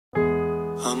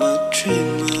I'm a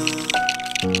dreamer.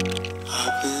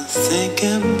 I've been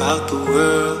thinking about the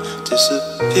world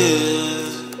disappear.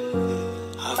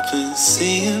 I've been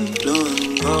seeing blue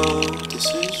and gold. This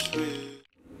is real.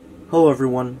 Hello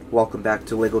everyone, welcome back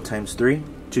to LEGO Times 3.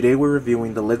 Today we're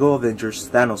reviewing the LEGO Avengers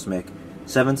Thanos Mech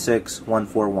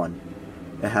 76141.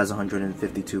 It has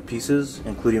 152 pieces,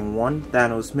 including one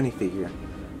Thanos minifigure.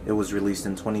 It was released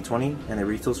in 2020 and it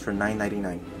retails for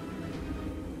 $9.99.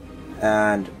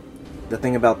 And the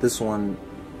thing about this one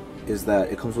is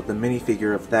that it comes with a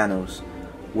minifigure of Thanos,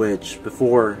 which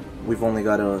before we've only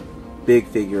got a big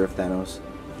figure of Thanos.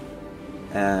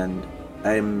 And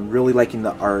I'm really liking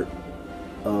the art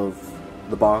of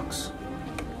the box,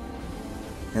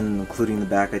 and including the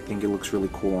back. I think it looks really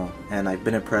cool, and I've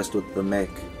been impressed with the mech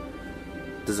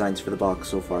designs for the box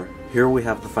so far. Here we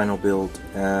have the final build,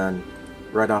 and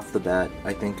right off the bat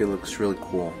I think it looks really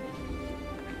cool.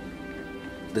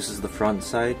 This is the front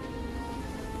side.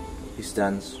 He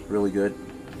stands really good,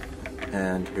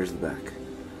 and here's the back.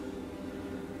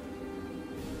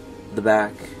 The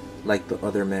back, like the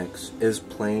other mechs, is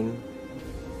plain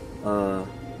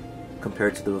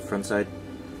compared to the front side,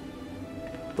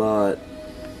 but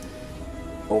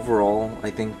overall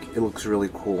I think it looks really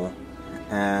cool.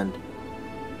 And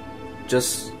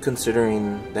just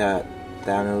considering that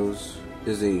Thanos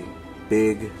is a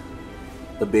big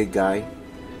guy,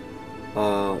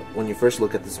 when you first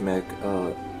look at this mech,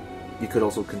 you could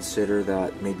also consider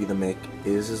that maybe the mech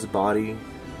is his body,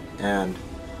 and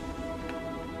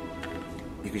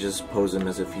you could just pose him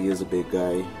as if he is a big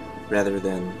guy rather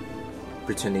than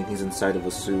pretending he's inside of a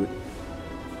suit,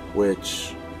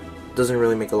 which doesn't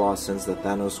really make a lot of sense that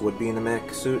Thanos would be in a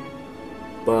mech suit.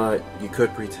 But you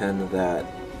could pretend that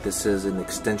this is an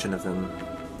extension of him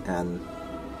and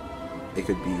it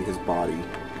could be his body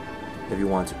if you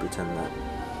want to pretend that.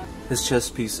 His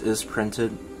chest piece is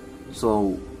printed,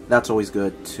 so that's always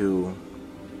good to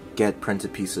get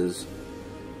printed pieces,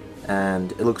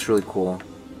 and it looks really cool.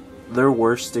 There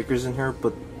were stickers in here,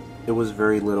 but it was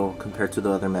very little compared to the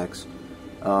other mechs.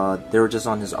 They were just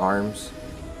on his arms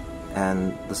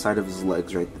and the side of his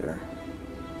legs right there.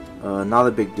 Not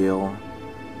a big deal.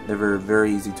 They were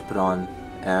very easy to put on,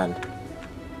 and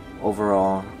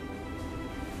overall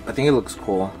I think it looks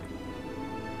cool.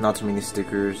 Not too many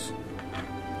stickers.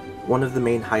 One of the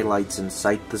main highlights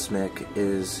inside this mech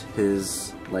is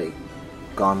his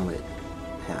gauntlet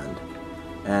hand,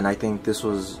 and I think this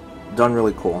was done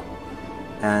really cool.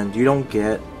 And you don't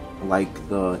get like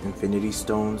the infinity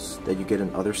stones that you get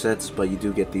in other sets, but you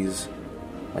do get these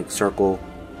circle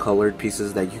colored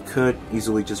pieces that you could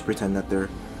easily just pretend that they're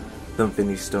the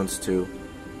infinity stones too.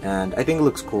 And I think it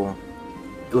looks cool.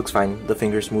 It looks fine. The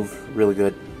fingers move really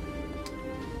good,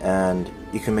 and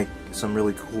you can make some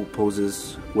really cool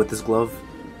poses with this glove,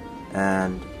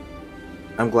 and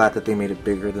I'm glad that they made it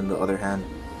bigger than the other hand.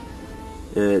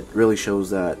 It really shows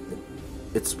that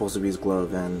it's supposed to be his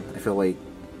glove, and I feel like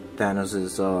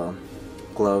Thanos'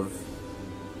 glove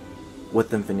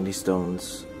with infinity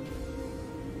stones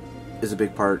is a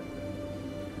big part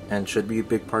and should be a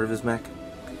big part of his mech.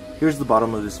 Here's the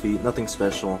bottom of his feet. Nothing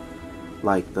special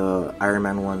like the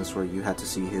Ironman ones where you had to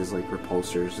see his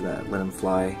repulsors that let him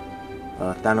fly.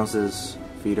 Thanos'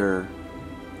 feet are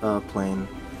plain,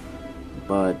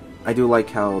 but I do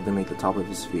like how they made the top of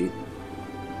his feet.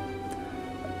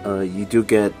 You do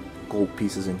get gold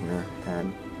pieces in here,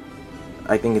 and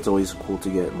I think it's always cool to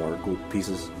get more gold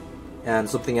pieces. And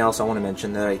something else I want to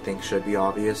mention that I think should be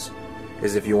obvious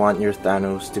is if you want your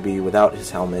Thanos to be without his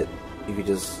helmet, you could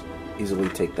just easily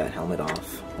take that helmet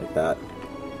off like that,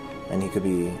 and he could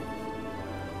be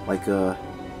like a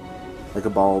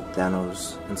bald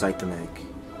Thanos inside the mech,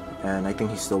 and I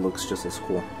think he still looks just as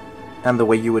cool. And the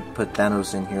way you would put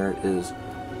Thanos in here is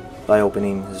by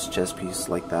opening his chest piece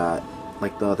like that,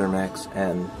 like the other mechs,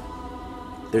 and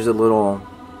there's a little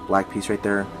black piece right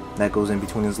there that goes in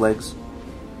between his legs.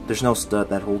 There's no stud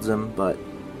that holds him, but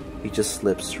he just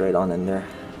slips right on in there,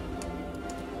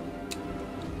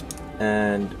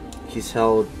 and he's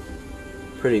held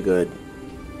pretty good.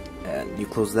 And you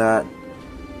close that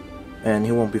and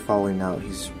he won't be falling out.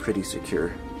 He's pretty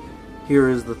secure. Here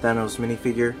is the Thanos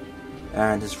minifigure,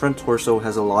 and his front torso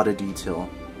has a lot of detail,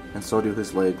 and so do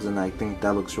his legs, and I think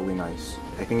that looks really nice.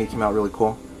 I think it came out really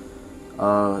cool.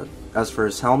 As for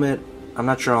his helmet, I'm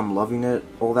not sure I'm loving it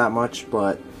all that much,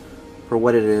 but for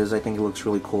what it is, I think it looks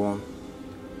really cool.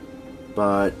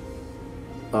 But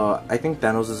I think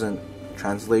Thanos doesn't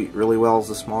translate really well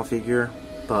as a small figure,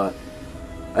 but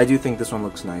I do think this one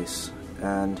looks nice.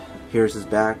 And here's his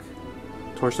back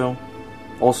torso.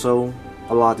 Also,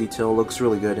 a lot of detail, looks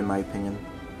really good in my opinion.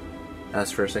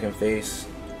 As for a second face,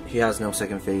 he has no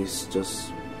second face,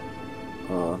 just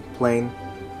plain,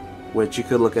 which you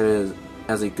could look at it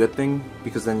as a good thing,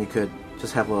 because then you could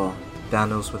just have a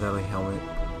Thanos without a helmet,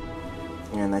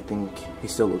 and I think he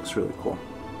still looks really cool.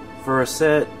 For a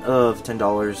set of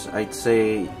 $10, I'd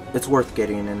say it's worth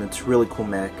getting, and it's really cool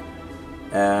mech.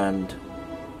 And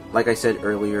like I said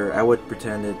earlier, I would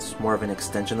pretend it's more of an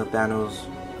extension of Thanos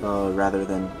rather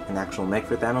than an actual mech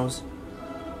for Thanos.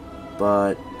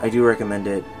 But I do recommend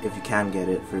it if you can get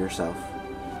it for yourself.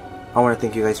 I want to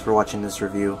thank you guys for watching this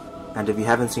review, and if you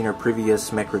haven't seen our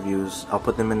previous mech reviews, I'll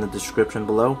put them in the description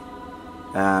below.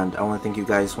 And I want to thank you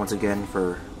guys once again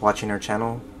for watching our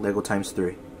channel, LEGO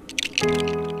x3.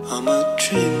 I'm a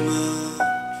dreamer.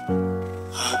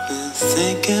 I've been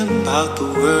thinking about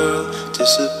the world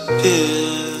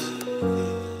disappear.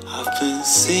 I've been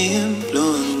seeing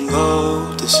blue and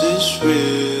gold, this is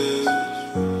real.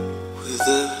 With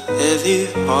a heavy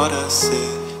heart I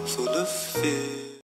say